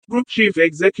Group Chief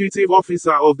Executive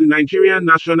Officer of the Nigerian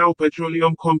National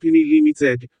Petroleum Company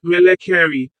Limited, Mele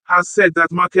Kyari, has said that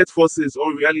market forces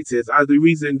or realities are the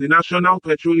reason the National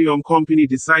Petroleum Company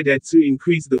decided to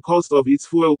increase the cost of its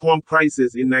fuel pump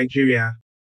prices in Nigeria.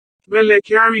 Mele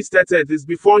Kyari stated this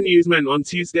before newsmen on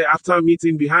Tuesday after a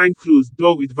meeting behind closed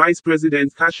doors with Vice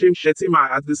President Kashim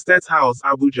Shettima at the State House,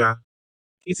 Abuja.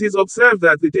 It is observed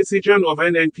that the decision of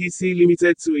NNPC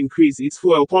Limited to increase its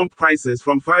fuel pump prices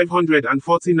from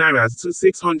 540 naira to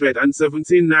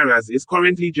 617 naira is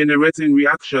currently generating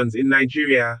reactions in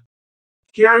Nigeria.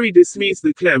 Kyari dismissed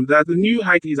the claim that the new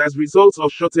hike is as a result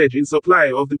of shortage in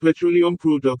supply of the petroleum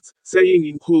product, saying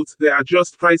in quotes, "There are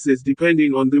just prices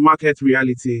depending on the market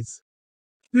realities.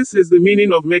 This is the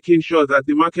meaning of making sure that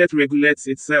the market regulates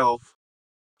itself.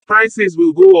 Prices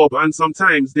will go up and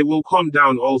sometimes they will come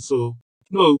down also.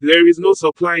 No, there is no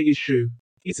supply issue.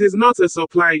 It is not a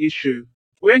supply issue.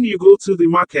 When you go to the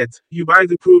market, you buy the product